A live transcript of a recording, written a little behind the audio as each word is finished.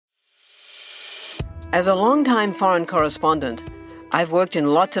As a longtime foreign correspondent, I've worked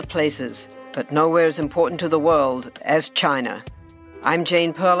in lots of places, but nowhere as important to the world as China. I'm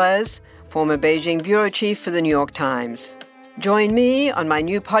Jane Perlez, former Beijing bureau chief for the New York Times. Join me on my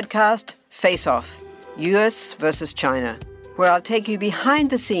new podcast, Face Off, U.S. versus China, where I'll take you behind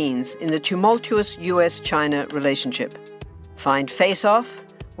the scenes in the tumultuous U.S.-China relationship. Find Face Off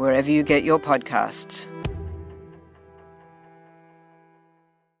wherever you get your podcasts.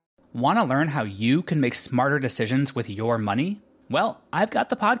 Want to learn how you can make smarter decisions with your money? Well, I've got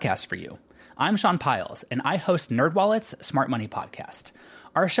the podcast for you. I'm Sean Piles, and I host NerdWallet's Smart Money Podcast.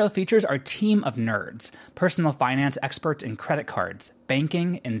 Our show features our team of nerds, personal finance experts in credit cards,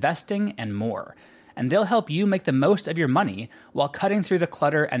 banking, investing, and more. And they'll help you make the most of your money while cutting through the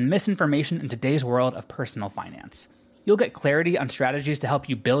clutter and misinformation in today's world of personal finance. You'll get clarity on strategies to help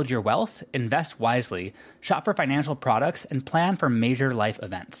you build your wealth, invest wisely, shop for financial products, and plan for major life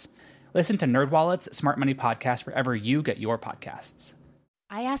events. Listen to NerdWallet's Smart Money Podcast wherever you get your podcasts.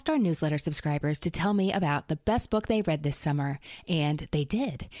 I asked our newsletter subscribers to tell me about the best book they read this summer, and they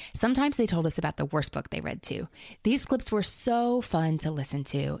did. Sometimes they told us about the worst book they read too. These clips were so fun to listen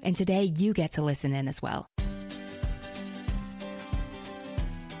to, and today you get to listen in as well.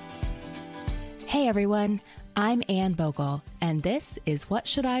 Hey everyone, I'm Anne Bogle, and this is What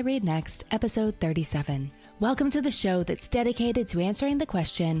Should I Read Next, episode 37. Welcome to the show that's dedicated to answering the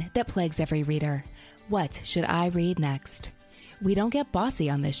question that plagues every reader. What should I read next? We don't get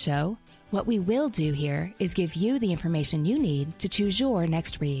bossy on this show. What we will do here is give you the information you need to choose your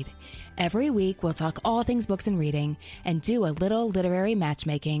next read. Every week, we'll talk all things books and reading and do a little literary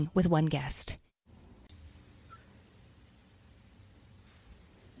matchmaking with one guest.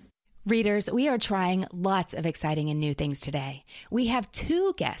 Readers, we are trying lots of exciting and new things today. We have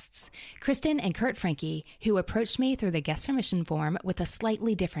two guests, Kristen and Kurt Franke, who approached me through the guest submission form with a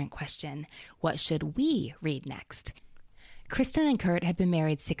slightly different question. What should we read next? Kristen and Kurt have been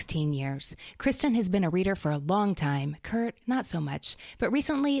married 16 years. Kristen has been a reader for a long time. Kurt, not so much. But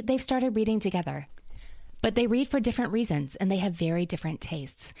recently, they've started reading together. But they read for different reasons, and they have very different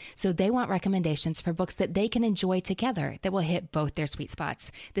tastes. So they want recommendations for books that they can enjoy together that will hit both their sweet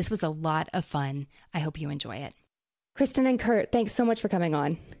spots. This was a lot of fun. I hope you enjoy it. Kristen and Kurt, thanks so much for coming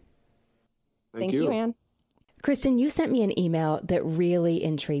on. Thank you, Anne. Kristen, you sent me an email that really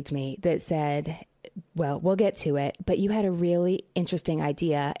intrigued me that said, well, we'll get to it, but you had a really interesting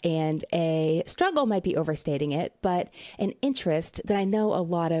idea and a struggle might be overstating it, but an interest that I know a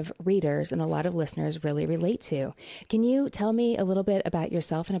lot of readers and a lot of listeners really relate to. Can you tell me a little bit about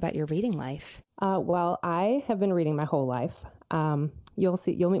yourself and about your reading life? Well, I have been reading my whole life. You'll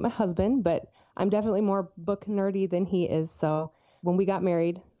meet my husband, but I'm definitely more book nerdy than he is. So when we got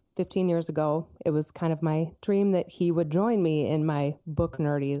married 15 years ago, it was kind of my dream that he would join me in my book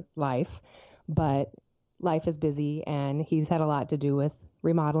nerdy life. But life is busy and he's had a lot to do with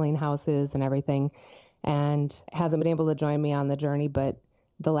remodeling houses and everything and hasn't been able to join me on the journey. But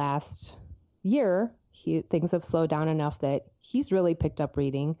the last year, things have slowed down enough that he's really picked up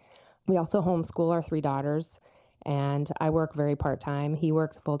reading. We also homeschool our three daughters and I work very part-time. He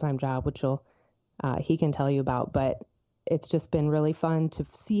works a full-time job, which he can tell you about. But it's just been really fun to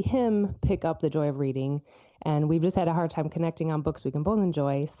see him pick up the joy of reading. And we've just had a hard time connecting on books we can both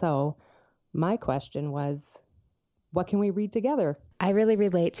enjoy. So my question was, what can we read together? I really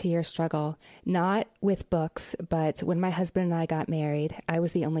relate to your struggle, not with books, but when my husband and I got married, I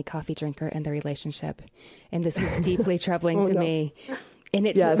was the only coffee drinker in the relationship. And this was deeply troubling to me. And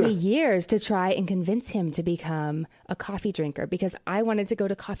it took me years to try and convince him to become a coffee drinker because I wanted to go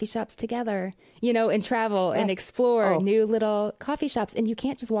to coffee shops together, and travel and explore new little coffee shops. And you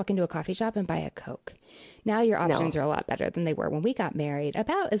can't just walk into a coffee shop and buy a Coke. Now your options are a lot better than they were when we got married,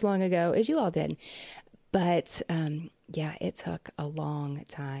 about as long ago as you all did. But it took a long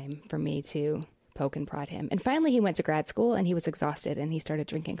time for me to poke and prod him. And finally he went to grad school and he was exhausted and he started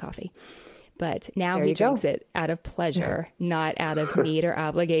drinking coffee. But now he drinks it out of pleasure, not out of need or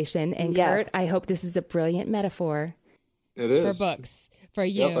obligation. And Kurt, I hope this is a brilliant metaphor. It is. For books, for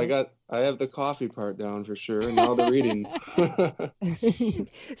you. Yep, I have the coffee part down for sure, and now the reading.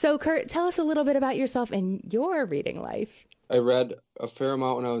 So Kurt, tell us a little bit about yourself and your reading life. I read a fair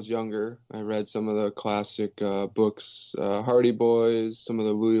amount when I was younger. I read some of the classic books, Hardy Boys, some of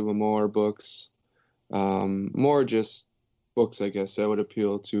the William Moore books, more just books, I guess, that would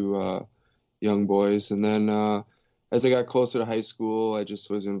appeal to young boys. And then as I got closer to high school, I just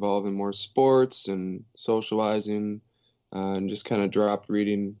was involved in more sports and socializing and just kind of dropped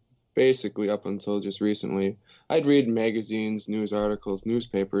reading basically up until just recently. I'd read magazines, news articles,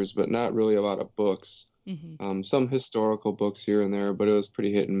 newspapers, but not really a lot of books. Mm-hmm. Some historical books here and there, but it was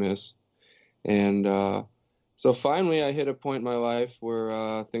pretty hit and miss. And so finally I hit a point in my life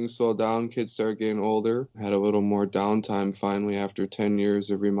where things slowed down, kids started getting older, had a little more downtime finally after 10 years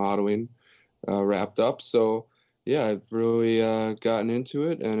of remodeling wrapped up. So yeah, I've really gotten into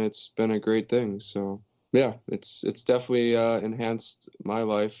it, and it's been a great thing. So yeah, it's definitely enhanced my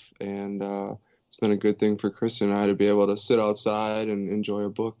life, and it's been a good thing for Kristen and I to be able to sit outside and enjoy a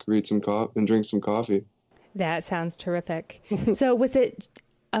book, read some coffee, and drink some coffee. That sounds terrific. So was it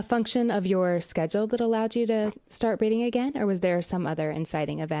a function of your schedule that allowed you to start reading again, or was there some other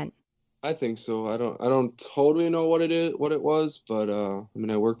inciting event? I think so. I don't totally know what it was, but I mean,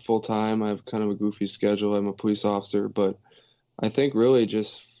 I work full time. I have kind of a goofy schedule. I'm a police officer, but I think really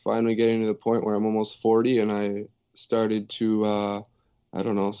just finally getting to the point where I'm almost 40 and I started to I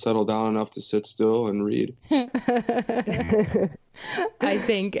don't know, settle down enough to sit still and read. I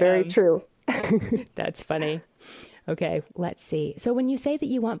think very true. That's funny. Okay, let's see. So when you say that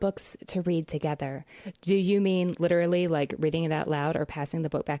you want books to read together, do you mean literally like reading it out loud or passing the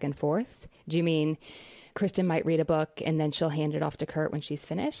book back and forth? Do you mean Kristen might read a book and then she'll hand it off to Kurt when she's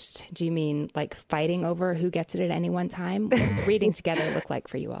finished? Do you mean like fighting over who gets it at any one time? What does reading together look like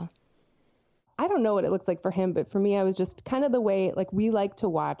for you all? I don't know what it looks like for him, but for me, I was just kind of the way, like, we like to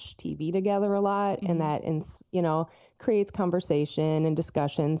watch TV together a lot, and that, creates conversation and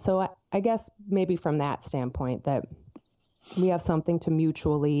discussion. So I guess maybe from that standpoint that we have something to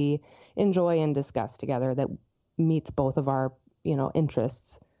mutually enjoy and discuss together that meets both of our,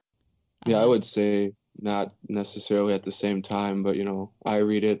 interests. Yeah, I would say not necessarily at the same time, but, I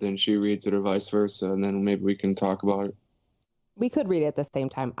read it, then she reads it, or vice versa, and then maybe we can talk about it. We could read it at the same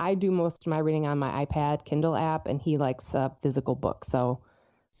time. I do most of my reading on my iPad Kindle app, and he likes a physical book, so...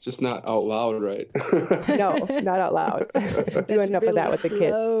 Just not out loud, right? No, not out loud. You end up with that with the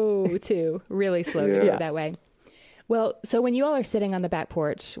kids. Slow, too. Really slow to do it that way. Well, so when you all are sitting on the back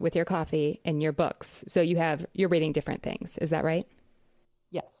porch with your coffee and your books, so you're reading different things. Is that right?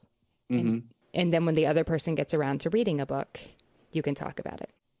 Yes. Mm-hmm. And then when the other person gets around to reading a book, you can talk about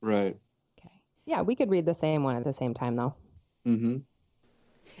it. Right. Okay. Yeah, we could read the same one at the same time, though. Mm-hmm.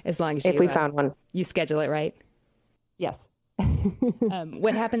 As long as if we found one. You schedule it right? Yes.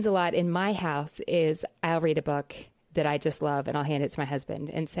 What happens a lot in my house is I'll read a book that I just love and I'll hand it to my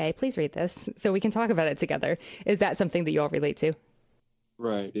husband and say, please read this so we can talk about it together. Is that something that you all relate to?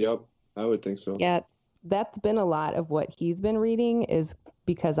 Right. Yep. I would think so. Yeah. That's been a lot of what he's been reading is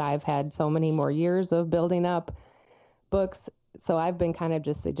because I've had so many more years of building up books. So I've been kind of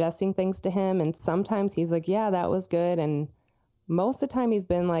just suggesting things to him. And sometimes he's like, yeah, that was good. And most of the time he's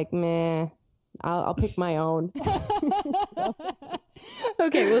been like, meh, I'll pick my own.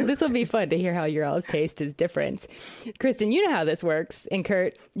 Okay, well, this will be fun to hear how your all's taste is different. Kristen, you know how this works. And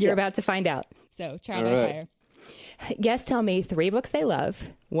Kurt, you're about to find out. So trial by fire. Guests tell me 3 books they love,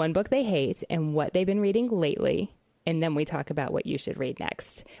 1 book they hate, and what they've been reading lately. And then we talk about what you should read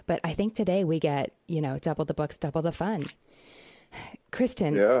next. But I think today we get, double the books, double the fun.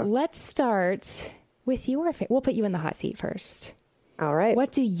 Kristen, let's start with your favorite. We'll put you in the hot seat first. All right.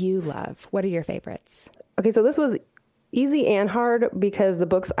 What do you love? What are your favorites? Okay, so this was easy and hard because the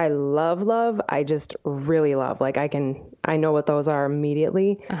books I love, I just really love. Like I know what those are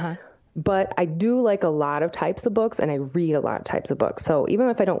immediately. Uh-huh. But I do like a lot of types of books, and I read a lot of types of books. So even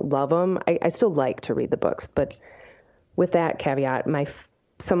if I don't love them, I still like to read the books. But with that caveat,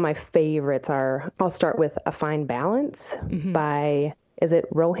 some of my favorites are, I'll start with A Fine Balance by, is it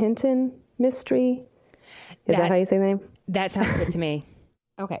Rohinton Mystery? Is that how you say the name? That sounds good to me.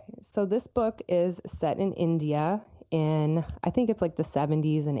 Okay, so this book is set in India in, I think it's like the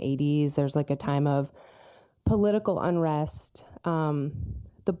 70s and 80s. There's like a time of political unrest.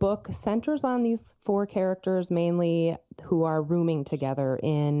 The book centers on these 4 characters mainly who are rooming together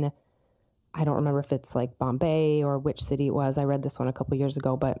in, I don't remember if it's like Bombay or which city it was. I read this one a couple years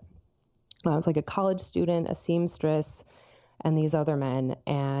ago, but it's like a college student, a seamstress, and these other men.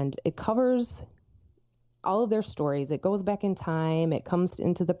 And it covers all of their stories. It goes back in time. It comes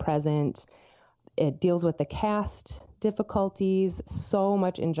into the present. It deals with the caste difficulties. So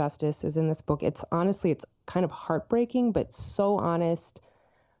much injustice is in this book. It's kind of heartbreaking, but so honest,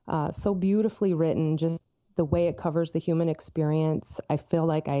 so beautifully written. Just the way it covers the human experience. I feel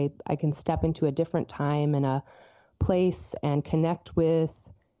like I can step into a different time and a place and connect with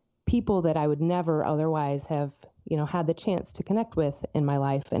people that I would never otherwise have had the chance to connect with in my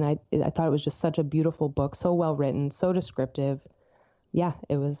life. And I thought it was just such a beautiful book, so well written, so descriptive. Yeah,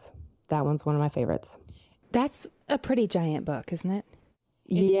 that one's one of my favorites. That's a pretty giant book, isn't it?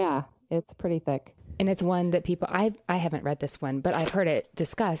 Yeah, it's pretty thick. And it's one that people, I haven't read this one, but I've heard it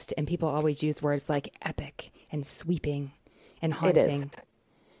discussed, and people always use words like epic and sweeping and haunting. It is.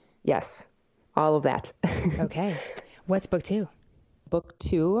 Yes. all of that. Okay. What's book 2? Book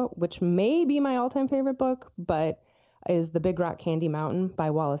 2, which may be my all-time favorite book, but is The Big Rock Candy Mountain by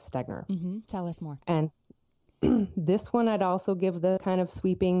Wallace Stegner. Mm-hmm. Tell us more. And this one I'd also give the kind of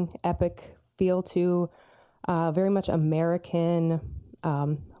sweeping epic feel to, very much American,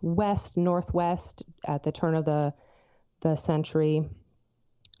 West, Northwest at the turn of the century.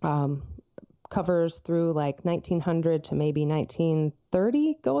 Covers through like 1900 to maybe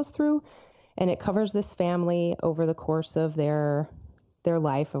 1930 goes through, and it covers this family over the course of their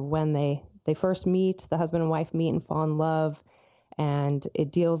life, of when they first meet, the husband and wife meet and fall in love, and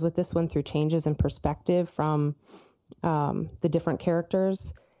it deals with this one through changes in perspective from the different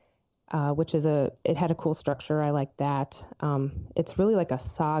characters, which is it had a cool structure. I like that. It's really like a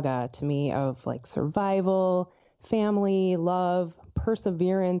saga to me of like survival, family, love,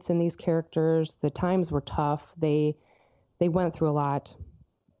 perseverance in these characters. The times were tough. They went through a lot.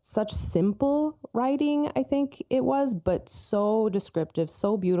 Such simple writing, I think it was, but so descriptive,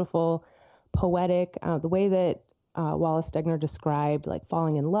 so beautiful, poetic. The way that Wallace Stegner described like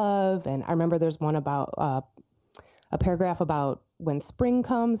falling in love, and I remember there's one about a paragraph about when spring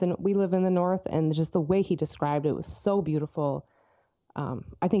comes, and we live in the north, and just the way he described it was so beautiful.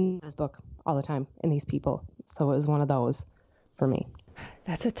 I think this book all the time, and these people. So it was one of those for me.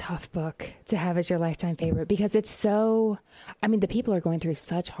 That's a tough book to have as your lifetime favorite, because it's so, I mean, the people are going through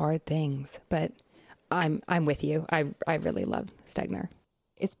such hard things, but I'm with you. I really love Stegner.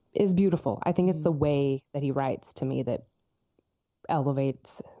 It's beautiful. I think it's the way that he writes to me that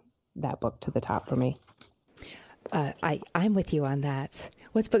elevates that book to the top for me. I'm with you on that.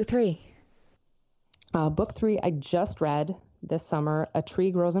 What's book 3? Book 3 I just read this summer, A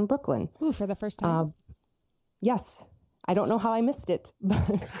Tree Grows in Brooklyn. Ooh, for the first time? Yes. I don't know how I missed it.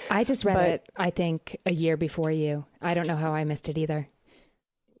 I just read it, I think, a year before you. I don't know how I missed it either.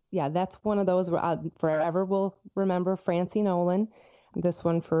 Yeah, that's one of those where I forever will remember Francie Nolan. This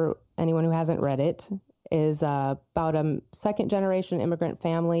one, for anyone who hasn't read it, is about a second-generation immigrant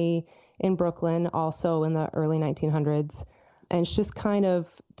family in Brooklyn, also in the early 1900s. And it just kind of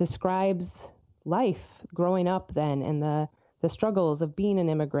describes life growing up then, and the struggles of being an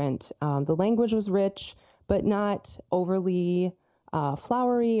immigrant. The language was rich, but not overly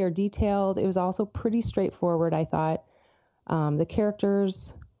flowery or detailed. It was also pretty straightforward, I thought. The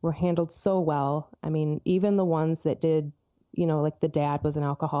characters were handled so well. I mean, even the ones that did, like the dad was an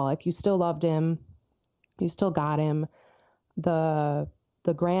alcoholic, you still loved him. You still got him. The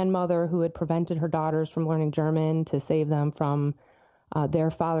grandmother who had prevented her daughters from learning German to save them from their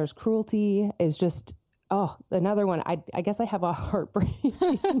father's cruelty is just, another one. I guess I have a heartbreaking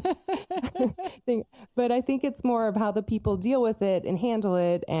thing, but I think it's more of how the people deal with it and handle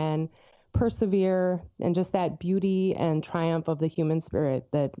it and persevere, and just that beauty and triumph of the human spirit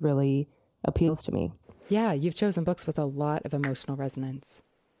that really appeals to me. Yeah, you've chosen books with a lot of emotional resonance.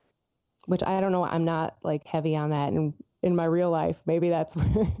 Which I don't know, I'm not like heavy on that in my real life. Maybe that's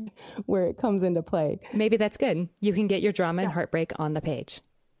where it comes into play. Maybe that's good. You can get your drama and heartbreak on the page.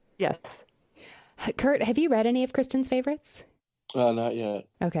 Yes. Kurt, have you read any of Kristen's favorites? Not yet.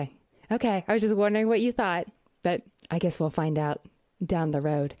 Okay. I was just wondering what you thought, but I guess we'll find out down the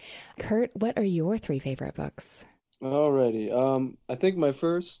road. Kurt, what are your 3 favorite books? Alrighty. I think my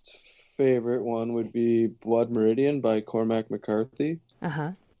first favorite one would be Blood Meridian by Cormac McCarthy.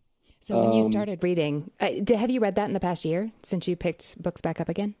 Uh-huh. So when you started reading, have you read that in the past year since you picked books back up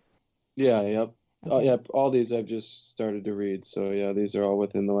again? Yeah, yep. Okay. Yeah, all these I've just started to read. So yeah, these are all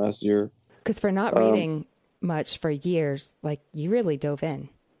within the last year. Because for not reading much for years, like you really dove in.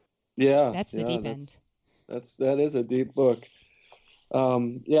 Yeah. That's the deep end. That is a deep book.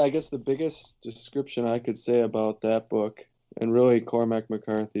 I guess the biggest description I could say about that book, and really Cormac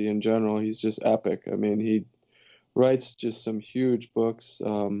McCarthy in general, he's just epic. I mean, he writes just some huge books.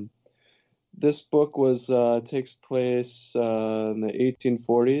 This book takes place in the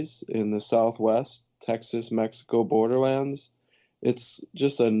 1840s in the Southwest, Texas, Mexico borderlands. It's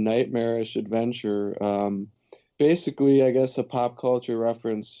just a nightmarish adventure. Basically, I guess a pop culture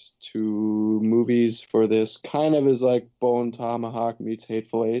reference to movies for this kind of is like Bone Tomahawk meets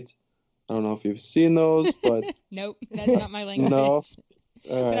Hateful Eight. I don't know if you've seen those, but Nope, that's not my language. No.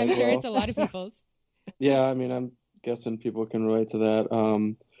 But I'm sure it's a lot of people's. Yeah, I mean, I'm guessing people can relate to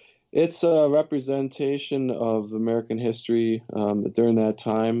that. It's a representation of American history during that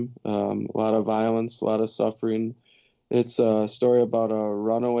time. A lot of violence, a lot of suffering. It's a story about a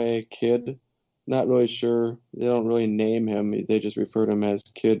runaway kid. Not really sure. They don't really name him. They just refer to him as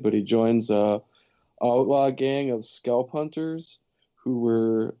Kid. But he joins a outlaw gang of scalp hunters who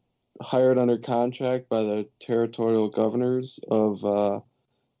were hired under contract by the territorial governors of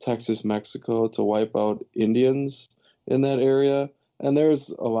Texas, Mexico to wipe out Indians in that area. And there's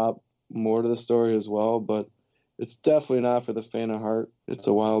a lot more to the story as well, but it's definitely not for the faint of heart. It's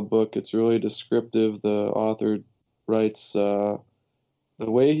a wild book. It's really descriptive. The author writes the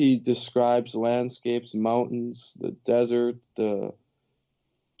way he describes landscapes, mountains, the desert, the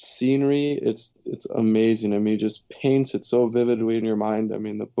scenery. It's amazing. I mean, he just paints it so vividly in your mind. I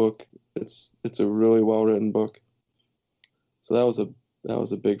mean, the book, it's a really well written book. So that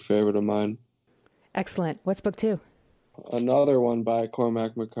was a big favorite of mine. Excellent. What's book 2? Another one by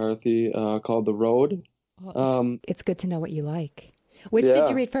Cormac McCarthy called The Road. Well, it's good to know what you like. Which did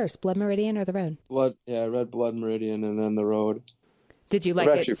you read first, Blood Meridian or The Road? I read Blood Meridian and then The Road. Did you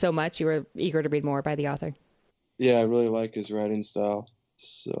like it so much you were eager to read more by the author? Yeah, I really like his writing style.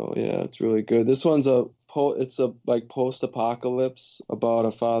 So yeah, it's really good. This one's like post-apocalypse about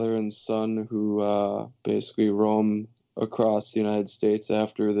a father and son who basically roam across the United States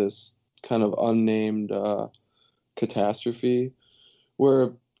after this kind of unnamed catastrophe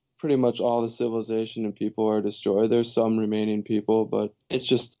where pretty much all the civilization and people are destroyed. There's some remaining people, but it's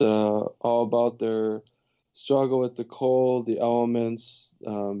just all about their struggle with the cold, the elements,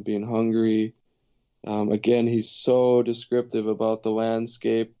 being hungry. Again, he's so descriptive about the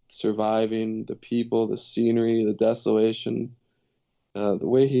landscape, surviving, the people, the scenery, the desolation. The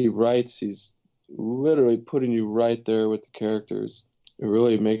way he writes, he's literally putting you right there with the characters. It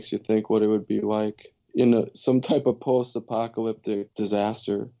really makes you think what it would be like in some type of post-apocalyptic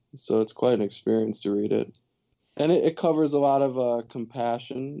disaster. So it's quite an experience to read it. And it covers a lot of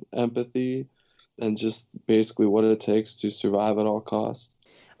compassion, empathy, and just basically what it takes to survive at all costs.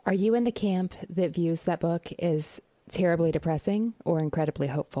 Are you in the camp that views that book as terribly depressing or incredibly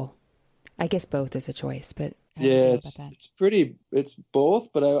hopeful? I guess both is a choice, but yeah, it's both,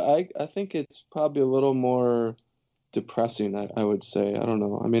 but I think it's probably a little more depressing, I would say. I don't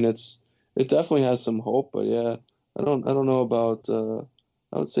know. I mean, it definitely has some hope, but yeah, I don't know about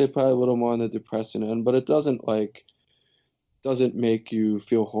I would say probably a little more on the depressing end, but it doesn't make you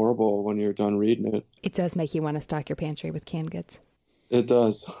feel horrible when you're done reading it. It does make you want to stock your pantry with canned goods. It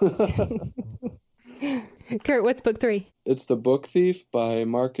does. Kurt, what's book 3? It's The Book Thief by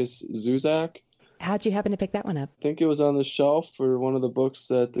Markus Zusak. How'd you happen to pick that one up? I think it was on the shelf for one of the books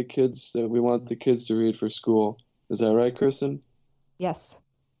that we want the kids to read for school. Is that right, Kristen? Yes.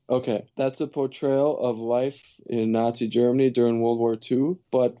 Okay, that's a portrayal of life in Nazi Germany during World War II,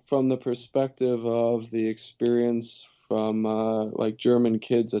 but from the perspective of the experience from like German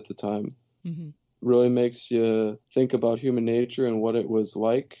kids at the time. Mm-hmm. Really makes you think about human nature and what it was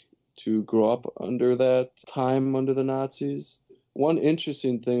like to grow up under that time under the Nazis. One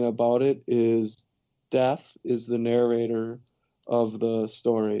interesting thing about it is Death is the narrator of the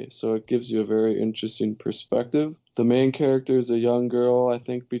story, so it gives you a very interesting perspective. The main character is a young girl, I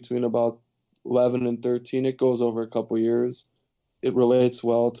think between about 11 and 13. It goes over a couple years. It relates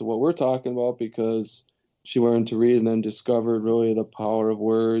well to what we're talking about because she learned to read and then discovered really the power of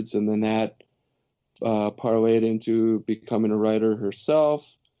words, and then that parlayed into becoming a writer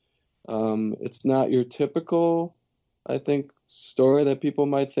herself. It's not your typical, I think, story that people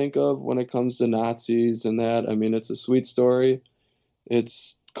might think of when it comes to Nazis and that. I mean, it's a sweet story. It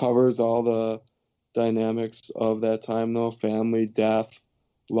covers all the dynamics of that time, though: family, death,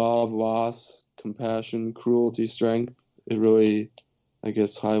 love, loss, compassion, cruelty, strength. It really, I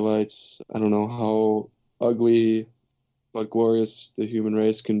guess, highlights, I don't know, how ugly but glorious the human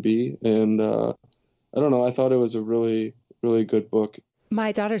race can be. And I don't know, I thought it was a really, really good book.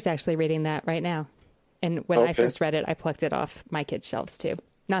 My daughter's actually reading that right now. And when I first read it, I plucked it off my kids' shelves too.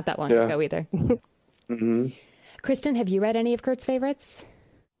 Not that long ago either. Mm-hmm. Kristen, have you read any of Kurt's favorites?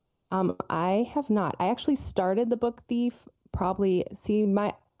 I have not. I actually started The Book Thief.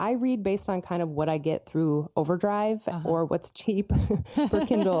 I read based on kind of what I get through Overdrive or what's cheap for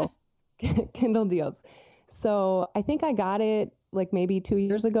Kindle deals. So I think I got it like maybe 2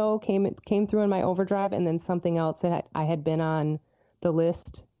 years ago, came through in my Overdrive, and then something else that I had been on the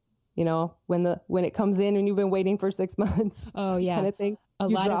list, you know, when it comes in and you've been waiting for 6 months. Oh yeah. Kind of thing. A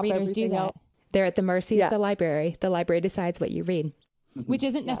lot of readers do that. Else. They're at the mercy of the library. The library decides what you read. Which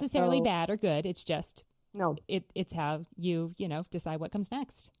isn't necessarily bad or good. It's just it's how you decide what comes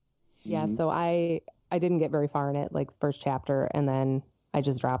next. Yeah, so I didn't get very far in it, like first chapter, and then I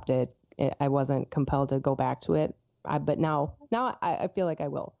just dropped it. I wasn't compelled to go back to it. But now I feel like I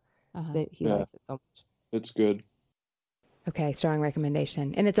will. That he likes it so much. It's good. Okay, strong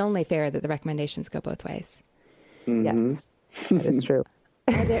recommendation. And it's only fair that the recommendations go both ways. Mm-hmm. Yes, that is true.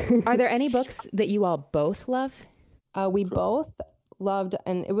 Are there any books that you all both love? We both loved,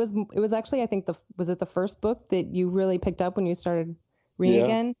 and it was actually, I think, was it the first book that you really picked up when you started reading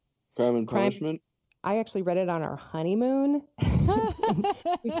again. Crime and Punishment. I actually read it on our honeymoon.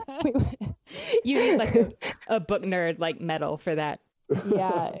 You need like a book nerd like medal for that.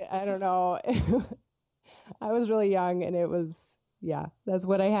 Yeah, I don't know. I was really young, and that's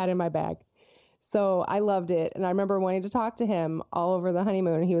what I had in my bag. So I loved it, and I remember wanting to talk to him all over the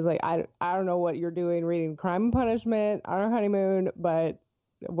honeymoon. And he was like, I don't know what you're doing reading Crime and Punishment on our honeymoon, but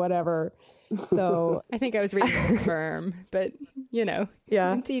whatever. So I think I was reading The Firm, but yeah,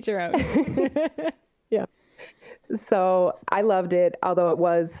 to each your own. Yeah. So I loved it, although it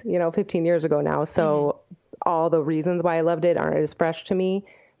was 15 years ago now. So all the reasons why I loved it aren't as fresh to me.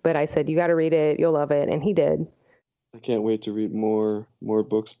 But I said, you got to read it. You'll love it. And he did. I can't wait to read more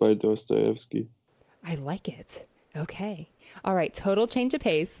books by Dostoevsky. I like it. Okay. All right. Total change of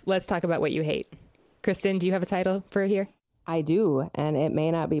pace. Let's talk about what you hate. Kristen, do you have a title for here? I do. And it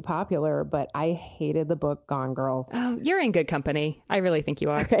may not be popular, but I hated the book Gone Girl. Oh, you're in good company. I really think you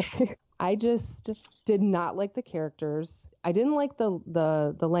are. Okay. I just did not like the characters. I didn't like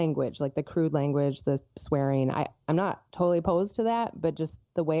the language, like the crude language, the swearing. I'm not totally opposed to that, but just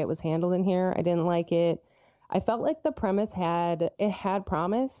the way it was handled in here, I didn't like it. I felt like the premise had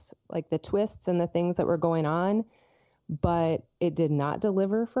promise, like the twists and the things that were going on, but it did not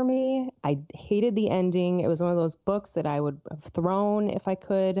deliver for me. I hated the ending. It was one of those books that I would have thrown if I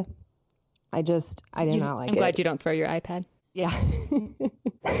could. I did not like it. I'm glad you don't throw your iPad. Yeah.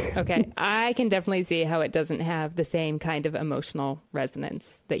 Okay. I can definitely see how it doesn't have the same kind of emotional resonance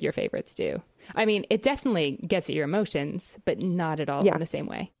that your favorites do. I mean, it definitely gets at your emotions, but not at all in the same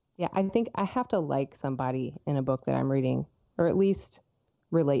way. Yeah, I think I have to like somebody in a book that I'm reading, or at least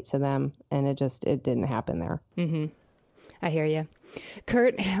relate to them, and it didn't happen there. Mm-hmm. I hear you.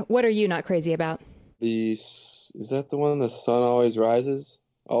 Kurt, what are you not crazy about? Is that the one, The Sun Always Rises?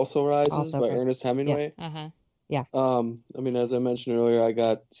 Also Rises by Ernest Hemingway? Yeah. Uh-huh. Yeah. I mean, as I mentioned earlier, I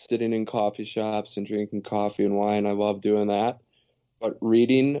got sitting in coffee shops and drinking coffee and wine. I love doing that. But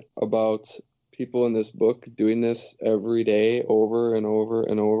reading about people in this book doing this every day over and over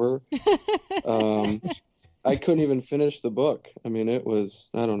and over, I couldn't even finish the book. I mean, it was,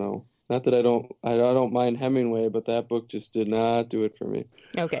 I don't know. Not that I don't mind Hemingway, but that book just did not do it for me.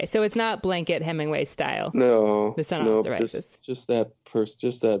 Okay, so it's not blanket Hemingway style. No, The Sun Always Rises. Just that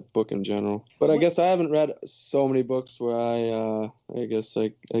book in general. But I guess I haven't read so many books where I guess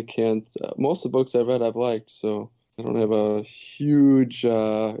I can't. Most of the books I've read I've liked, so I don't have a huge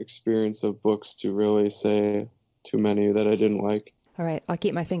experience of books to really say too many that I didn't like. All right, I'll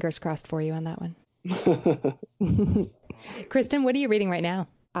keep my fingers crossed for you on that one. Kristen, what are you reading right now?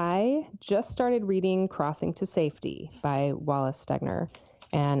 I just started reading Crossing to Safety by Wallace Stegner,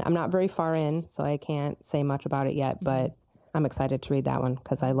 and I'm not very far in, so I can't say much about it yet, but I'm excited to read that one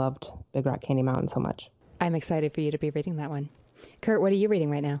because I loved Big Rock Candy Mountain so much. I'm excited for you to be reading that one. Kurt, what are you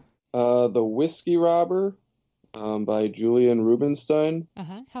reading right now? The Whiskey Robber by Julian Rubinstein.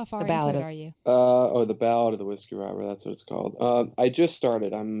 Uh-huh. How far into it are you? The Ballad of the Whiskey Robber, that's what it's called. I just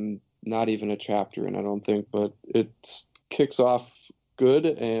started. I'm not even a chapter in, I don't think, but it kicks off good,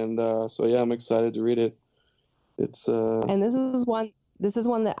 and so yeah, I'm excited to read it. It's and this is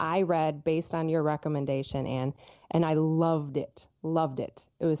one that I read based on your recommendation, Anne, and I loved it.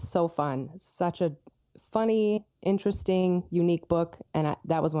 It was so fun. Such a funny, interesting, unique book, and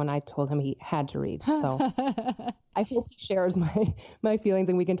that was one I told him he had to read. So I hope he shares my feelings,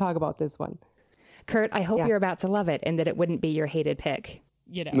 and we can talk about this one. Kurt, I hope you're about to love it, and that it wouldn't be your hated pick.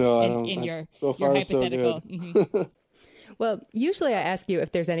 No, in your so far hypothetical. So good. Mm-hmm. Well, usually I ask you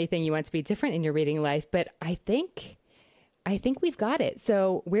if there's anything you want to be different in your reading life, but I think we've got it.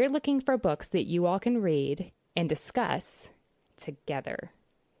 So we're looking for books that you all can read and discuss together,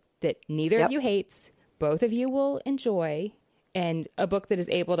 that neither of you hates, both of you will enjoy, and a book that is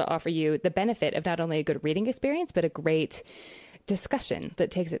able to offer you the benefit of not only a good reading experience, but a great discussion that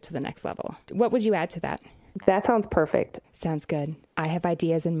takes it to the next level. What would you add to that? That sounds perfect. Sounds good. I have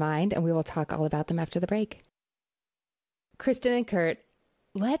ideas in mind, and we will talk all about them after the break. Kristen and Kurt,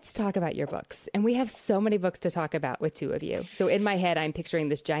 let's talk about your books. And we have so many books to talk about with two of you. So in my head, I'm picturing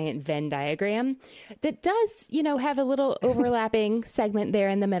this giant Venn diagram that does, have a little overlapping segment there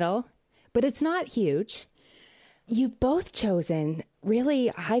in the middle, but it's not huge. You've both chosen really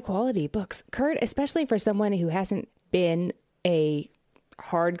high quality books. Kurt, especially for someone who hasn't been a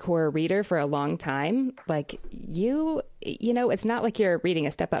hardcore reader for a long time, like it's not like you're reading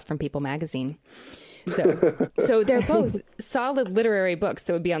a step up from People magazine. So they're both solid literary books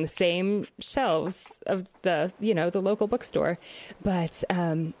that would be on the same shelves of the local bookstore, but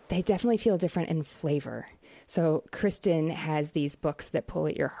they definitely feel different in flavor. So Kristen has these books that pull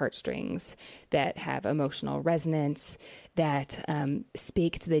at your heartstrings, that have emotional resonance, that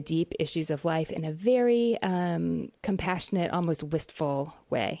speak to the deep issues of life in a very compassionate, almost wistful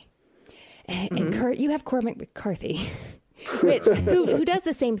way. And Kurt, you have Cormac McCarthy, which who does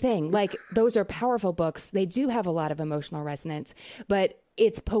the same thing. Like, those are powerful books. They do have a lot of emotional resonance, but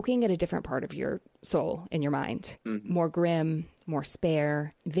it's poking at a different part of your soul and your mind. More grim, more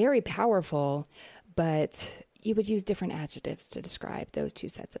spare, very powerful, but you would use different adjectives to describe those two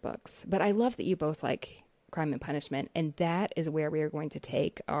sets of books. But I love that you both like Crime and Punishment, and that is where we are going to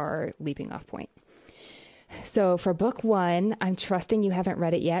take our leaping off point. So for book one, I'm trusting you haven't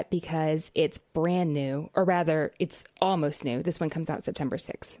read it yet because it's brand new, or rather, it's almost new. This one comes out September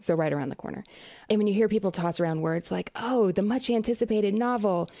 6th, so right around the corner. And when you hear people toss around words like, oh, the much anticipated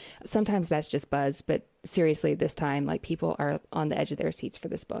novel, sometimes that's just buzz, but seriously, this time, like, people are on the edge of their seats for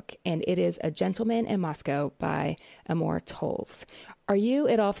this book. And it is A Gentleman in Moscow by Amor Towles. Are you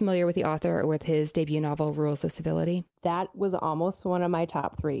at all familiar with the author or with his debut novel, Rules of Civility? That was almost one of my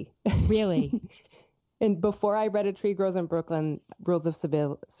top three. Really? And before I read A Tree Grows in Brooklyn, Rules of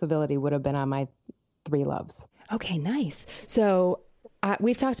Civility would have been on my three loves. Okay, nice. So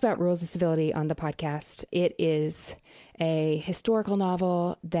we've talked about Rules of Civility on the podcast. It is a historical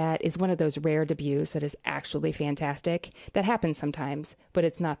novel that is one of those rare debuts that is actually fantastic. That happens sometimes, but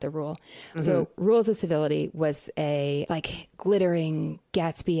it's not the rule. So Rules of Civility was a glittering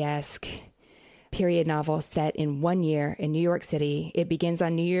Gatsby-esque period novel set in 1 year in New York City. It begins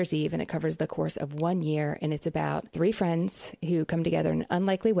on New Year's Eve and it covers the course of 1 year. And it's about three friends who come together in an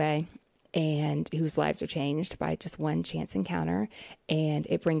unlikely way and whose lives are changed by just one chance encounter. And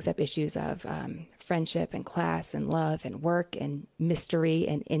it brings up issues of friendship and class and love and work and mystery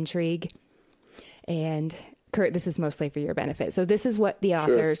and intrigue. And Kurt, this is mostly for your benefit. So this is what the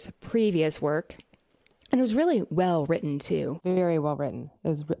author's previous work. And it was really well written too. Very well written.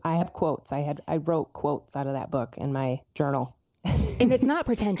 I have quotes. I wrote quotes out of that book in my journal. And it's not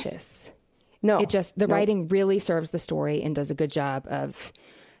pretentious. No. It just, the writing really serves the story and does a good job of,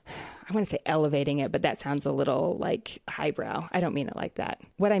 I want to say elevating it, but that sounds a little like highbrow. I don't mean it like that.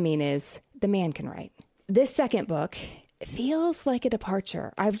 What I mean is the man can write. This second book feels like a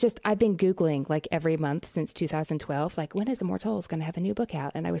departure. I've been Googling like every month since 2012, like, when is Amor Towles going to have a new book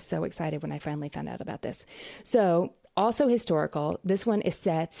out? And I was so excited when I finally found out about this. So also historical. This one is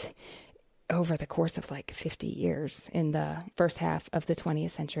set over the course of like 50 years in the first half of the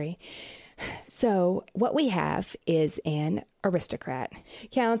 20th century. So what we have is an aristocrat,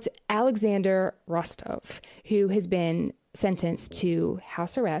 Count Alexander Rostov, who has been sentenced to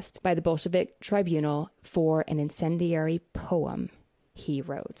house arrest by the Bolshevik tribunal for an incendiary poem he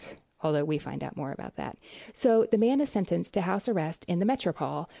wrote, although we find out more about that. So the man is sentenced to house arrest in the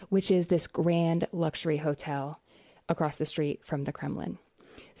Metropole, which is this grand luxury hotel across the street from the Kremlin.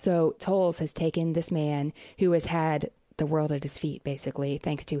 So Towles has taken this man who has had the world at his feet, basically,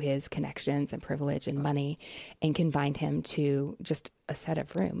 thanks to his connections and privilege and money, and confined him to just a set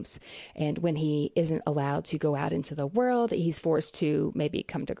of rooms. And when he isn't allowed to go out into the world, he's forced to maybe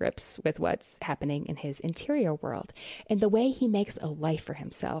come to grips with what's happening in his interior world. And the way he makes a life for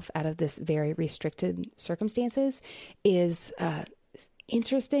himself out of this very restricted circumstances is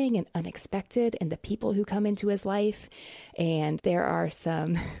interesting and unexpected, and the people who come into his life. And there are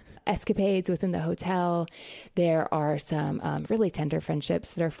some escapades within the hotel. There are some really tender friendships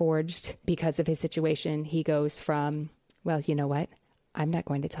that are forged because of his situation. He goes from, well, you know what? I'm not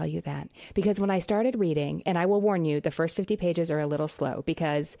going to tell you that, because when I started reading, and I will warn you, the first 50 pages are a little slow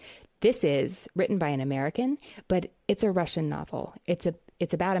because this is written by an American, but it's a Russian novel.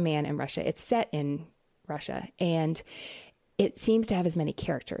 It's about a man in Russia. It's set in Russia, and it seems to have as many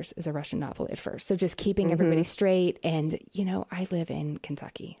characters as a Russian novel at first. So just keeping everybody straight. And, you know, I live in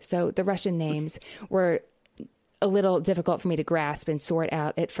Kentucky, so the Russian names were a little difficult for me to grasp and sort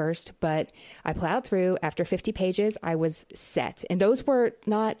out at first, but I plowed through. After 50 pages, I was set. And those were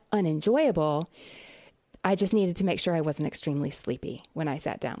not unenjoyable. I just needed to make sure I wasn't extremely sleepy when I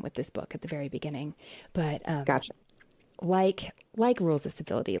sat down with this book at the very beginning. But Gotcha. Like Rules of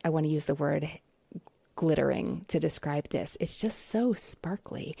Civility, I want to use the word glittering to describe this. It's just so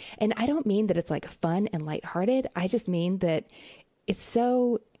sparkly. And I don't mean that it's like fun and lighthearted. I just mean that it's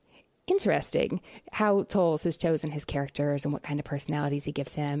so interesting how Towles has chosen his characters and what kind of personalities he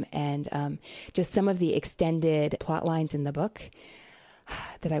gives him, and just some of the extended plot lines in the book.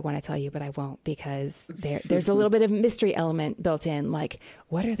 that I want to tell you, but I won't, because there's a little bit of mystery element built in, like,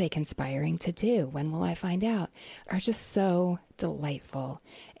 what are they conspiring to do? When will I find out? Are just so delightful.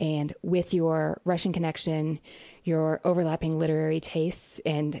 And with your Russian connection, your overlapping literary tastes,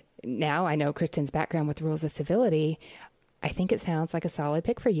 and now I know Kristen's background with Rules of Civility, I think it sounds like a solid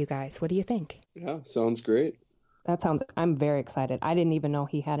pick for you guys. What do you think? Yeah, sounds great. I'm very excited. I didn't even know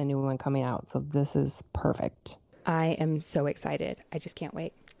he had a new one coming out, so this is perfect. I am so excited. I just can't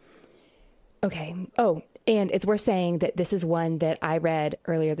wait. Okay. Oh, and it's worth saying that this is one that I read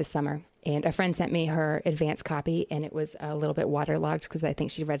earlier this summer, and a friend sent me her advanced copy, and it was a little bit waterlogged because I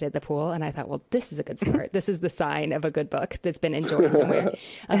think she read it at the pool, and I thought, well, this is a good start. This is the sign of a good book that's been enjoyed somewhere.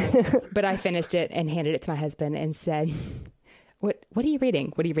 But I finished it and handed it to my husband and said, What are you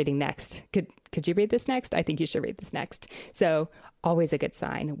reading? What are you reading next? Could you read this next? I think you should read this next. So always a good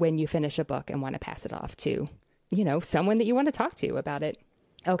sign when you finish a book and want to pass it off to, someone that you want to talk to about it.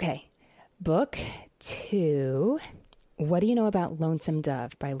 Okay. Book 2. What do you know about Lonesome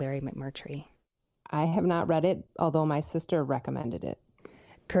Dove by Larry McMurtry? I have not read it, although my sister recommended it.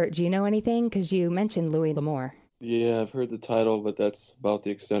 Kurt, do you know anything? Because you mentioned Louis L'Amour. Yeah, I've heard the title, but that's about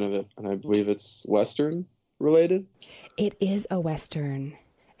the extent of it. And I believe it's Western related. It is a Western.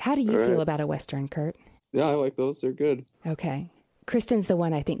 How do you feel about a Western, Kurt? Yeah, I like those. They're good. Okay. Kristen's the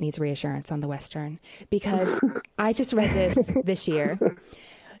one I think needs reassurance on the Western, because I just read this year.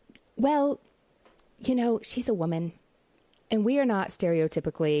 Well, she's a woman, and we are not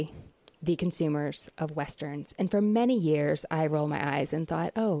stereotypically the consumers of Westerns. And for many years, I rolled my eyes and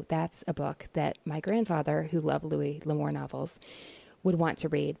thought, oh, that's a book that my grandfather, who loved Louis L'Amour novels, would want to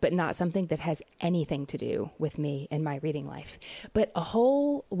read, but not something that has anything to do with me and my reading life. But a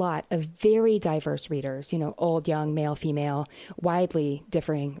whole lot of very diverse readers, old, young, male, female, widely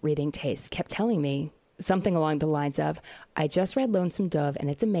differing reading tastes, kept telling me something along the lines of, I just read Lonesome Dove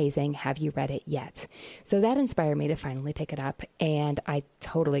and it's amazing. Have you read it yet? So that inspired me to finally pick it up, and I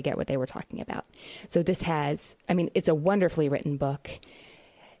totally get what they were talking about. So this it's a wonderfully written book.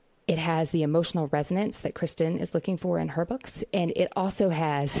 It has the emotional resonance that Kristen is looking for in her books, and it also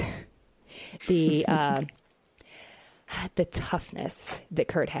has the toughness that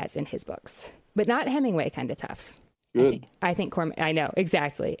Kurt has in his books, but not Hemingway kind of tough. Good. I think Cormac. I know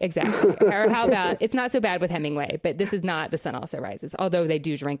exactly. Or how about, it's not so bad with Hemingway, but this is not The Sun Also Rises, although they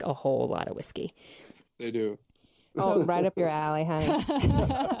do drink a whole lot of whiskey. They do. Oh, right up your alley, honey.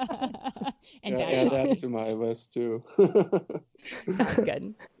 And add that to my list too. Sounds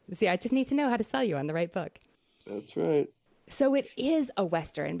good. See, I just need to know how to sell you on the right book. That's right. So it is a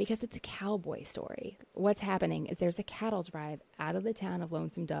Western because it's a cowboy story. What's happening is there's a cattle drive out of the town of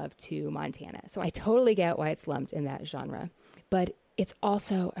Lonesome Dove to Montana. So I totally get why it's lumped in that genre. But it's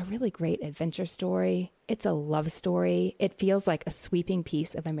also a really great adventure story. It's a love story. It feels like a sweeping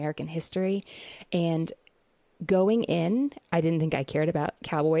piece of American history. And going in, I didn't think I cared about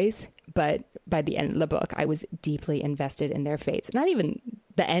cowboys, but by the end of the book, I was deeply invested in their fates. Not even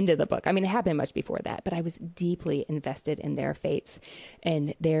the end of the book. I mean, it happened much before that, but I was deeply invested in their fates.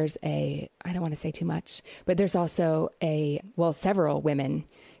 And there's I don't want to say too much, but there's also several women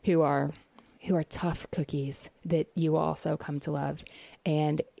who are tough cookies that you also come to love.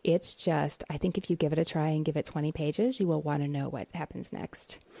 And it's just, I think if you give it a try and give it 20 pages, you will want to know what happens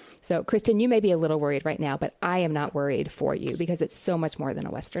next. So, Kristen, you may be a little worried right now, but I am not worried for you because it's so much more than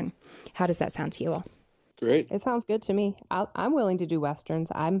a Western. How does that sound to you all? Great. It sounds good to me. I'm willing to do Westerns.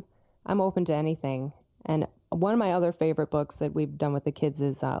 I'm open to anything. And one of my other favorite books that we've done with the kids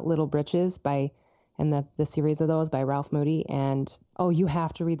is Little Britches and the series of those by Ralph Moody. And, you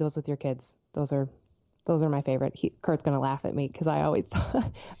have to read those with your kids. Those are my favorite. Kurt's going to laugh at me because I always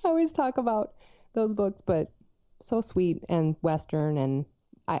talk about those books, but so sweet and Western, and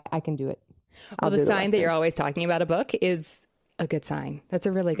I can do it. Well, the sign that you're always talking about a book is a good sign. That's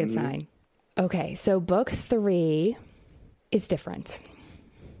a really good sign. Okay, so book 3 is different.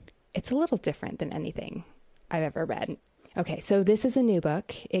 It's a little different than anything I've ever read. Okay, so this is a new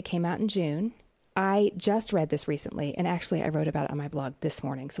book. It came out in June. I just read this recently, and actually I wrote about it on my blog this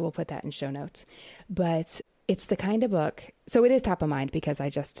morning, so we'll put that in show notes. But it's the kind of book, so it is top of mind because I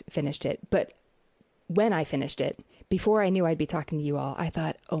just finished it, but when I finished it, before I knew I'd be talking to you all, I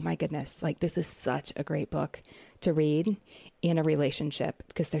thought, oh my goodness, this is such a great book to read in a relationship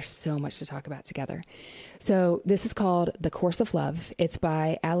because there's so much to talk about together. So this is called The Course of Love. It's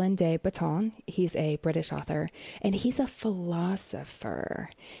by Alain de Botton. He's a British author, and he's a philosopher.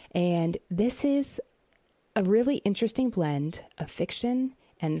 And this is a really interesting blend of fiction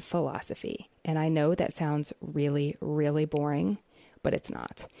and philosophy. And I know that sounds really, really boring, but it's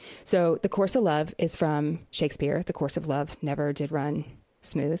not. So The Course of Love is from Shakespeare. The Course of Love never did run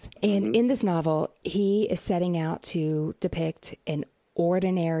smooth. And in this novel, he is setting out to depict an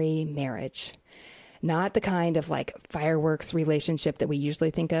ordinary marriage. Not the kind of like fireworks relationship that we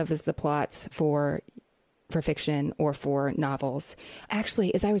usually think of as the plots for fiction or for novels.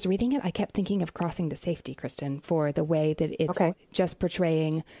 Actually, as I was reading it, I kept thinking of Crossing to Safety, Kristen, for the way that it's just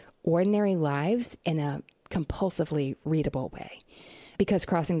portraying ordinary lives in a compulsively readable way. Because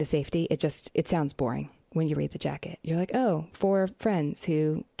Crossing to Safety, it sounds boring when you read the jacket. You're like, oh, 4 friends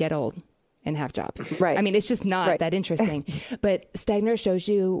who get old and have jobs. Right. I mean, it's just not that interesting. But Stegner shows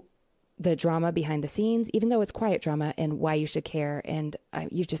you the drama behind the scenes, even though it's quiet drama, and why you should care. And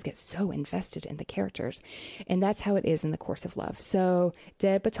you just get so invested in the characters. And that's how it is in The Course of Love. So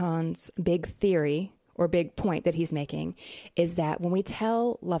de Botton's big theory or big point that he's making is that when we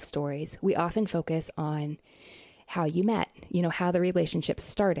tell love stories, we often focus on how you met, how the relationship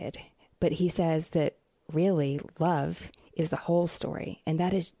started. But he says that really love is the whole story, and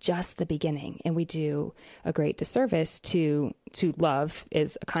that is just the beginning. And we do a great disservice to love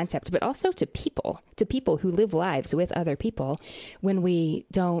as a concept, but also to people who live lives with other people when we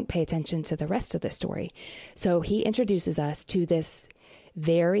don't pay attention to the rest of the story. So he introduces us to this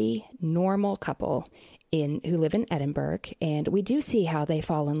very normal couple who live in Edinburgh, and we do see how they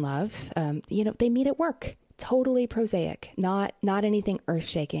fall in love. They meet at work. Totally prosaic, not anything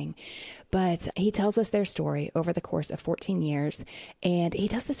earth-shaking. But he tells us their story over the course of 14 years, and he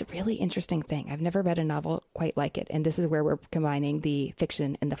does this really interesting thing. I've never read a novel quite like it, and this is where we're combining the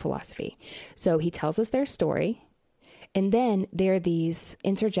fiction and the philosophy. So he tells us their story, and then there are these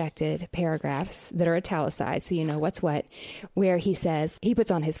interjected paragraphs that are italicized, so you know what's what, where he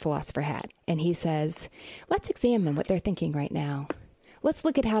puts on his philosopher hat, and he says, let's examine what they're thinking right now. Let's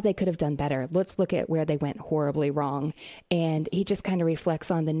look at how they could have done better. Let's look at where they went horribly wrong. And he just kind of reflects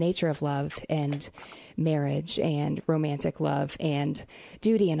on the nature of love and marriage and romantic love and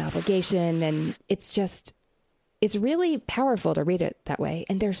duty and obligation. And it's really powerful to read it that way.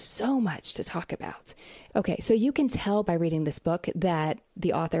 And there's so much to talk about. Okay, so you can tell by reading this book that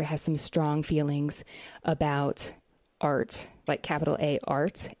the author has some strong feelings about art, like capital A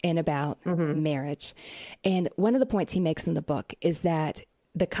art, and about marriage. And one of the points he makes in the book is that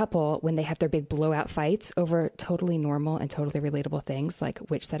the couple, when they have their big blowout fights over totally normal and totally relatable things, like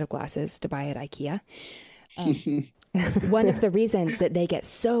which set of glasses to buy at IKEA, one of the reasons that they get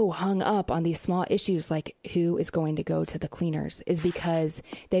so hung up on these small issues, like who is going to go to the cleaners, is because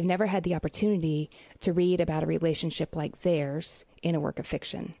they've never had the opportunity to read about a relationship like theirs in a work of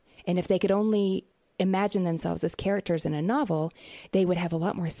fiction. And if they could only imagine themselves as characters in a novel, they would have a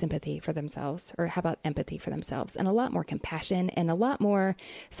lot more sympathy for themselves, or how about empathy for themselves, and a lot more compassion and a lot more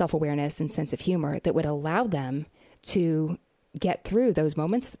self-awareness and sense of humor that would allow them to get through those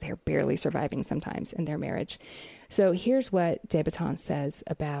moments that they're barely surviving sometimes in their marriage. So here's what de Botton says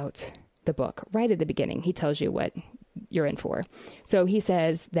about the book right at the beginning. He tells you what you're in for. So he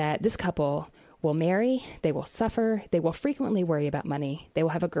says that this couple will marry, they will suffer, they will frequently worry about money, they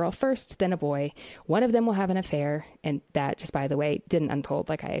will have a girl first, then a boy, one of them will have an affair, and that, just by the way, didn't unfold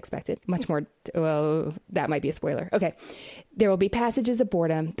like I expected. Much more, well, that might be a spoiler. Okay. There will be passages of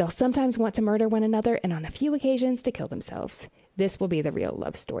boredom, they'll sometimes want to murder one another, and on a few occasions to kill themselves. This will be the real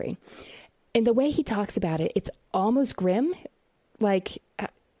love story. And the way he talks about it, it's almost grim, like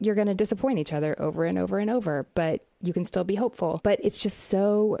you're going to disappoint each other over and over and over, but you can still be hopeful. But it's just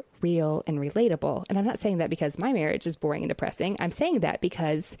so real and relatable. And I'm not saying that because my marriage is boring and depressing. I'm saying that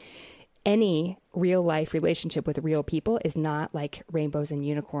because any real life relationship with real people is not like rainbows and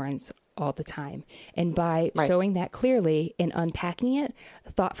unicorns all the time. And by showing that clearly and unpacking it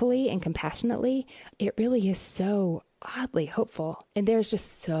thoughtfully and compassionately, it really is so oddly hopeful. And there's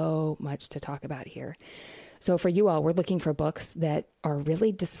just so much to talk about here. So for you all, we're looking for books that are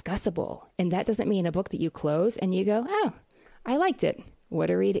really discussable. And that doesn't mean a book that you close and you go, oh, I liked it.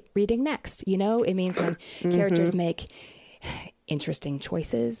 What are we reading next? You know, it means when characters make interesting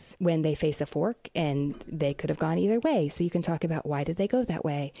choices, when they face a fork and they could have gone either way. So you can talk about why did they go that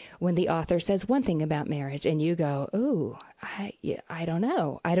way? When the author says one thing about marriage and you go, ooh, I don't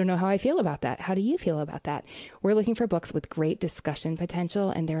know. I don't know how I feel about that. How do you feel about that? We're looking for books with great discussion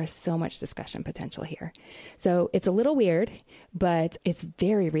potential, and there is so much discussion potential here. So it's a little weird, but it's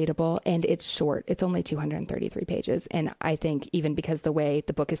very readable, and it's short. It's only 233 pages. And I think even because the way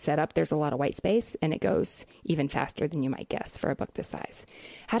the book is set up, there's a lot of white space, and it goes even faster than you might guess for a book this size.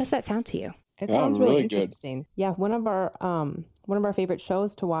 How does that sound to you? It sounds really interesting. Good. Yeah, one of our favorite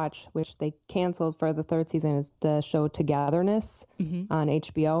shows to watch, which they canceled for the 3rd season, is the show Togetherness on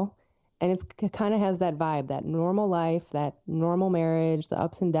HBO. And it kind of has that vibe, that normal life, that normal marriage, the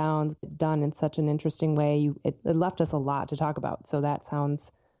ups and downs, but done in such an interesting way. It left us a lot to talk about. So that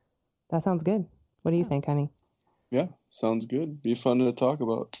sounds good. What do you think, honey? Yeah, sounds good. Be fun to talk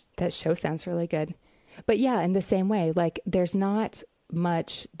about. That show sounds really good. But yeah, in the same way, like there's not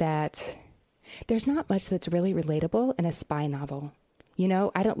much that's really relatable in a spy novel. You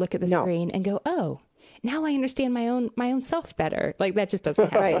know, I don't look at the screen and go, oh, now I understand my own self better. Like that just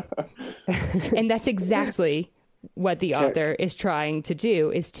doesn't happen. And that's exactly what the author is trying to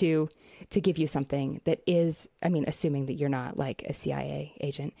do, is to give you something that is, I mean, assuming that you're not like a CIA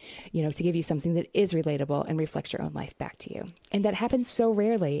agent, you know, to give you something that is relatable and reflects your own life back to you. And that happens so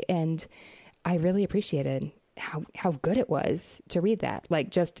rarely. And I really appreciated how good it was to read that. Like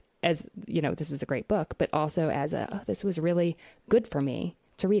just as, you know, this was a great book, but also as this was really good for me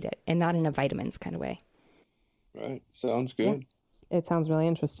to read it, and not in a vitamins kind of way. Right. Sounds good. Yeah. It sounds really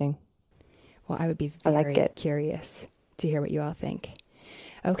interesting. Well, I would be very curious to hear what you all think.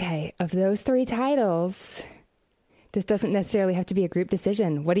 Okay, of those 3 titles, this doesn't necessarily have to be a group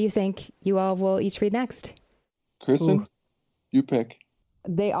decision. What do you think you all will each read next? Kristen, you pick.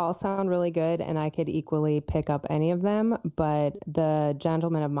 They all sound really good, and I could equally pick up any of them, but The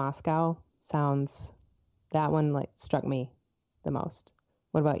Gentleman of Moscow that one like struck me the most.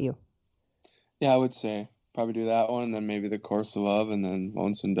 What about you? Yeah, I would say probably do that one, and then maybe The Course of Love, and then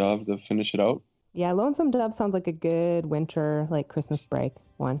Lonesome Dove to finish it out. Yeah, Lonesome Dove sounds like a good winter, like Christmas break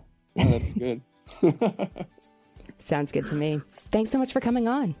one. Yeah, that'd be good. Sounds good to me. Thanks so much for coming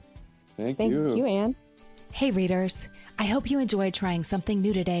on. Thank you. Thank you, Anne. Hey readers, I hope you enjoyed trying something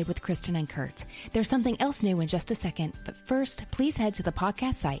new today with Kristen and Kurt. There's something else new in just a second, but first, please head to the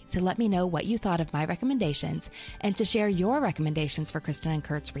podcast site to let me know what you thought of my recommendations and to share your recommendations for Kristen and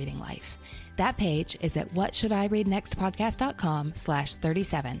Kurt's reading life. That page is at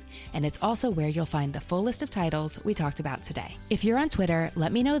whatshouldireadnextpodcast.com/37, and it's also where you'll find the full list of titles we talked about today. If you're on Twitter,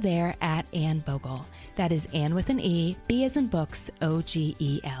 let me know there at Anne Bogel. That is Anne with an E, B as in books,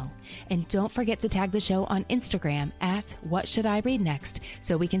 OGEL. And don't forget to tag the show on Instagram at whatshouldireadnext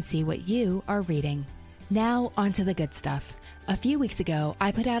so we can see what you are reading. Now, on to the good stuff. A few weeks ago,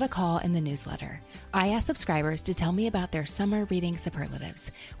 I put out a call in the newsletter. I asked subscribers to tell me about their summer reading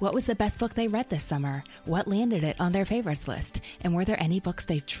superlatives. What was the best book they read this summer? What landed it on their favorites list? And were there any books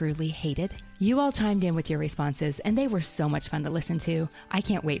they truly hated? You all chimed in with your responses, and they were so much fun to listen to. I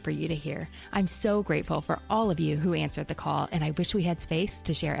can't wait for you to hear. I'm so grateful for all of you who answered the call, and I wish we had space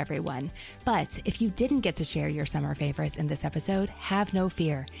to share every one. But if you didn't get to share your summer favorites in this episode, have no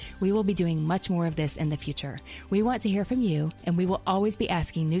fear. We will be doing much more of this in the future. We want to hear from you, and we will always be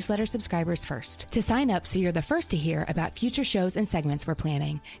asking newsletter subscribers first. To sign up so you're the first to hear about future shows and segments we're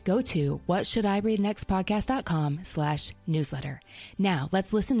planning, go to whatshouldireadnextpodcast.com/newsletter. Now,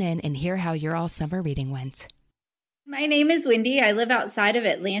 let's listen in and hear how your all summer reading went. My name is Wendy. I live outside of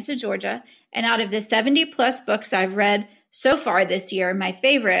Atlanta, Georgia. And out of the 70 plus books I've read so far this year, my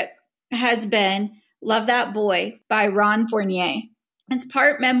favorite has been Love That Boy by Ron Fournier. It's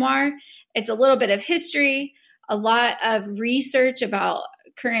part memoir. It's a little bit of history, a lot of research about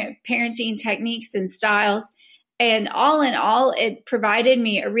current parenting techniques and styles. And all in all, it provided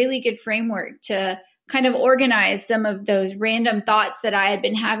me a really good framework to kind of organize some of those random thoughts that I had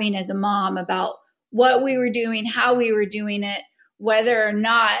been having as a mom about what we were doing, how we were doing it, whether or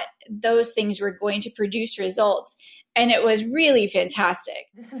not those things were going to produce results. And it was really fantastic.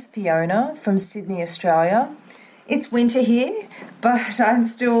 This is Fiona from Sydney, Australia. It's winter here, but I'm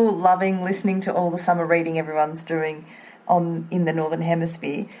still loving listening to all the summer reading everyone's doing in the Northern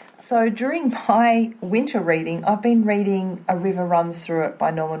Hemisphere. So during my winter reading, I've been reading A River Runs Through It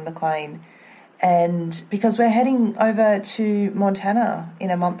by Norman Maclean. And because we're heading over to Montana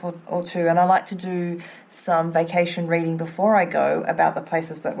in a month or two, and I like to do some vacation reading before I go about the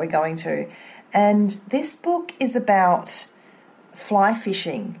places that we're going to. And this book is about fly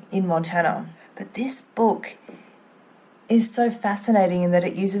fishing in Montana. But this book is so fascinating in that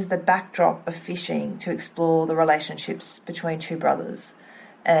it uses the backdrop of fishing to explore the relationships between two brothers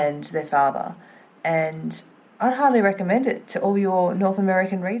and their father. And I'd highly recommend it to all your North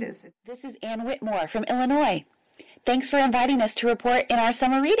American readers. This is Ann Whitmore from Illinois. Thanks for inviting us to report in our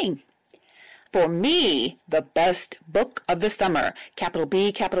summer reading. For me, the best book of the summer, capital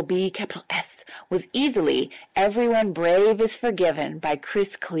B, capital B, capital S, was easily Everyone Brave is Forgiven by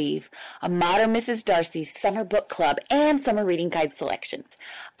Chris Cleave, a modern Mrs. Darcy's summer book club and summer reading guide selections.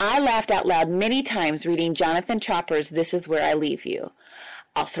 I laughed out loud many times reading Jonathan Chopper's This Is Where I Leave You.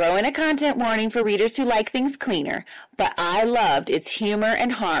 I'll throw in a content warning for readers who like things cleaner, but I loved its humor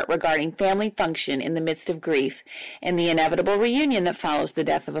and heart regarding family function in the midst of grief and the inevitable reunion that follows the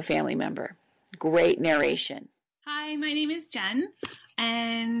death of a family member. Great narration. Hi, my name is Jen,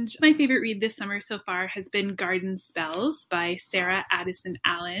 and my favorite read this summer so far has been Garden Spells by Sarah Addison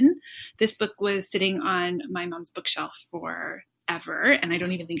Allen. This book was sitting on my mom's bookshelf forever, and I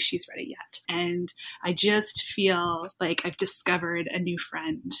don't even think she's read it yet. And I just feel like I've discovered a new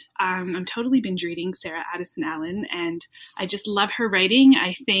friend. I'm totally binge reading Sarah Addison Allen, and I just love her writing.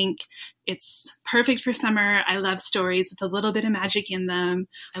 I think it's perfect for summer. I love stories with a little bit of magic in them.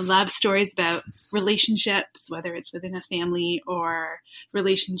 I love stories about relationships, whether it's within a family or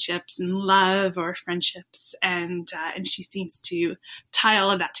relationships in love or friendships. And she seems to tie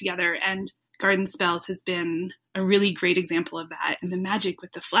all of that together. And Garden Spells has been a really great example of that, and the magic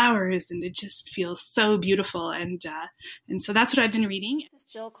with the flowers, and it just feels so beautiful. And so that's what I've been reading. This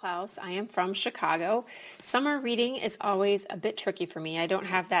is Jill Klaus. I am from Chicago. Summer reading is always a bit tricky for me. I don't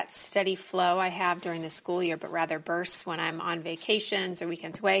have that steady flow I have during the school year, but rather bursts when I'm on vacations or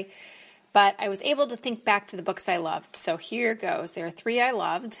weekends away. But I was able to think back to the books I loved. So here goes. There are 3 I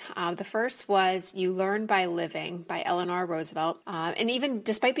loved. The first was You Learn by Living by Eleanor Roosevelt. And even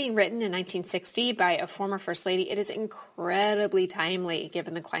despite being written in 1960 by a former First Lady, it is incredibly timely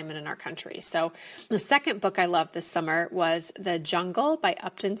given the climate in our country. So the second book I loved this summer was The Jungle by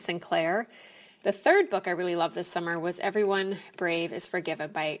Upton Sinclair. The third book I really loved this summer was Everyone Brave is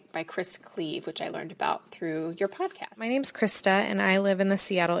Forgiven by Chris Cleave, which I learned about through your podcast. My name's Krista, and I live in the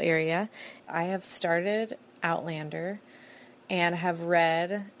Seattle area. I have started Outlander and have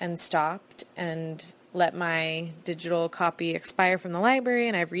read and stopped and let my digital copy expire from the library,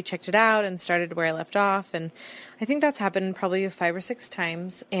 and I've rechecked it out and started where I left off. And I think that's happened probably 5 or 6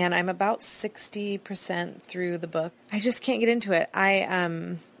 times, and I'm about 60% through the book. I just can't get into it.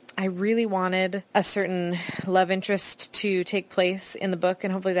 I really wanted a certain love interest to take place in the book,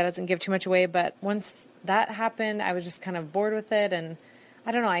 and hopefully that doesn't give too much away. But once that happened, I was just kind of bored with it. And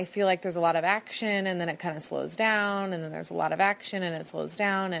I don't know, I feel like there's a lot of action, and then it kind of slows down, and then there's a lot of action, and it slows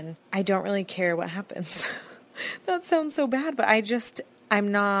down, and I don't really care what happens. That sounds so bad, but I just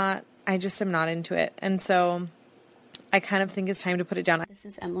am not into it. And so I kind of think it's time to put it down. This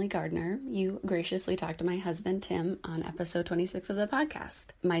is Emily Gardner. You graciously talked to my husband, Tim, on episode 26 of the podcast.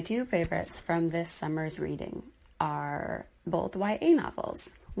 My 2 favorites from this summer's reading are both YA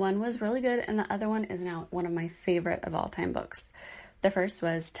novels. One was really good, and the other one is now one of my favorite of all-time books. The first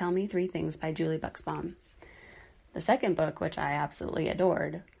was Tell Me 3 Things by Julie Buxbaum. The second book, which I absolutely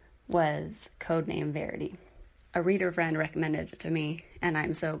adored, was Codename Verity. A reader friend recommended it to me, and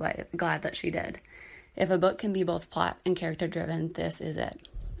I'm so glad that she did. If a book can be both plot and character-driven, this is it.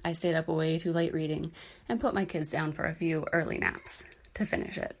 I stayed up way too late reading and put my kids down for a few early naps to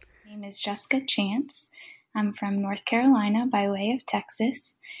finish it. My name is Jessica Chance. I'm from North Carolina by way of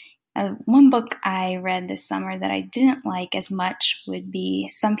Texas. One book I read this summer that I didn't like as much would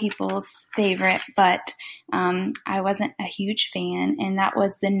be some people's favorite, but I wasn't a huge fan, and that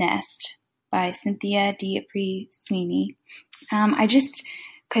was The Nest by Cynthia D'Aprix Sweeney. I just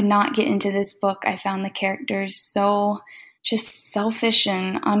could not get into this book. I found the characters so just selfish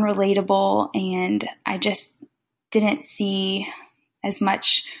and unrelatable, and I just didn't see as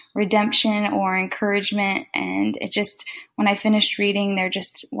much redemption or encouragement. And it just, when I finished reading, there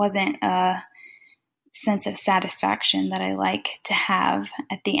just wasn't a sense of satisfaction that I like to have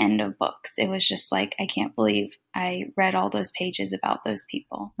at the end of books. It was just like, I can't believe I read all those pages about those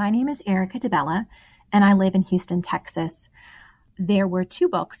people. My name is Erica DeBella, and I live in Houston, Texas. There were 2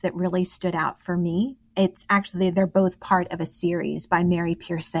 books that really stood out for me. They're both part of a series by Mary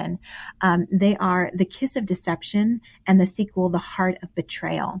Pearson. They are The Kiss of Deception and the sequel, The Heart of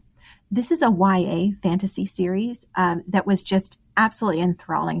Betrayal. This is a YA fantasy series that was just absolutely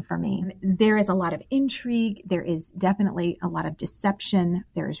enthralling for me. There is a lot of intrigue. There is definitely a lot of deception.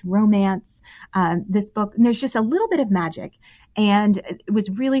 There's romance. This book, and there's just a little bit of magic. And it was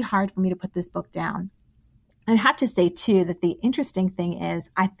really hard for me to put this book down. I have to say, too, that the interesting thing is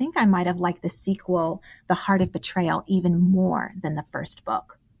I think I might have liked the sequel, The Heart of Betrayal, even more than the first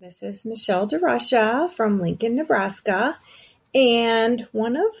book. This is Michelle DeRusha from Lincoln, Nebraska. And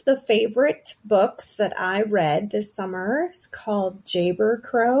one of the favorite books that I read this summer is called Jayber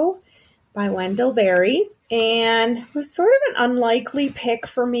Crow by Wendell Berry. And it was sort of an unlikely pick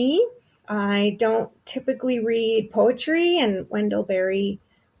for me. I don't typically read poetry, and Wendell Berry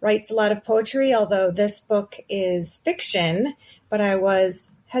writes a lot of poetry, although this book is fiction, but I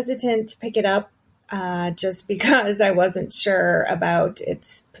was hesitant to pick it up just because I wasn't sure about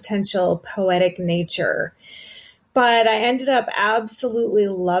its potential poetic nature. but I ended up absolutely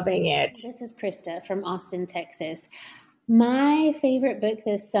loving it. This is Krista from Austin, Texas. My favorite book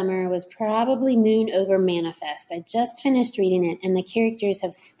this summer was probably Moon Over Manifest. I just finished reading it, and the characters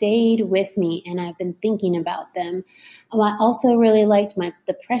have stayed with me, and I've been thinking about them. I also really liked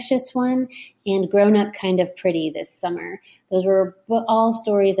The Precious One and Grown Up Kind of Pretty this summer. Those were all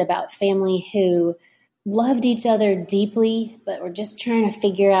stories about family who loved each other deeply, but were just trying to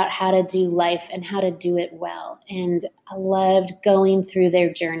figure out how to do life and how to do it well. And I loved going through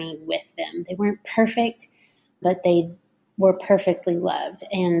their journey with them. They weren't perfect, but they were perfectly loved.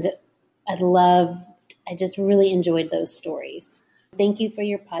 And I just really enjoyed those stories. Thank you for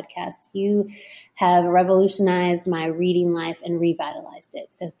your podcast. You have revolutionized my reading life and revitalized it.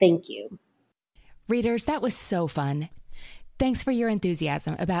 So thank you. Readers, that was so fun. Thanks for your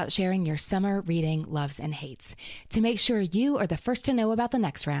enthusiasm about sharing your summer reading loves and hates. To make sure you are the first to know about the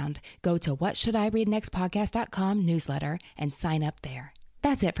next round, go to whatshouldireadnextpodcast.com newsletter and sign up there.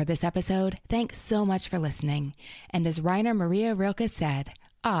 That's it for this episode. Thanks so much for listening. And as Rainer Maria Rilke said,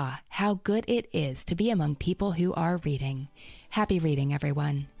 how good it is to be among people who are reading. Happy reading,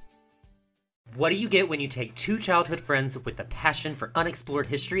 everyone. What do you get when you take two childhood friends with a passion for unexplored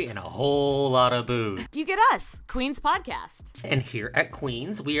history and a whole lot of booze? You get us, Queen's Podcast. And here at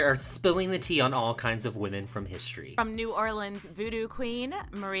Queen's, we are spilling the tea on all kinds of women from history. From New Orleans voodoo queen,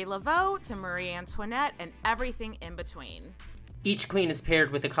 Marie Laveau, to Marie Antoinette, and everything in between. Each queen is paired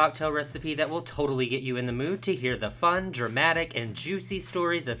with a cocktail recipe that will totally get you in the mood to hear the fun, dramatic, and juicy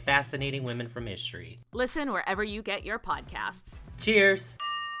stories of fascinating women from history. Listen wherever you get your podcasts. Cheers!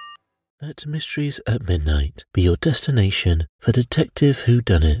 Let Mysteries at Midnight be your destination for detective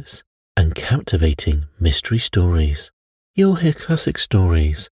whodunits and captivating mystery stories. You'll hear classic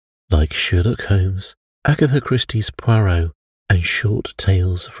stories like Sherlock Holmes, Agatha Christie's Poirot, and short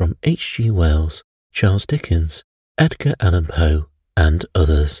tales from H.G. Wells, Charles Dickens, Edgar Allan Poe, and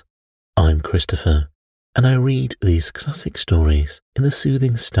others. I'm Christopher, and I read these classic stories in the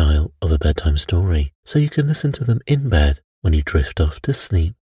soothing style of a bedtime story, so you can listen to them in bed when you drift off to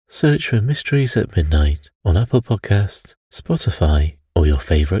sleep. Search for Mysteries at Midnight on Apple Podcasts, Spotify, or your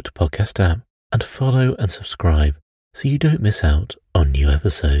favourite podcast app, and follow and subscribe so you don't miss out on new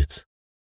episodes.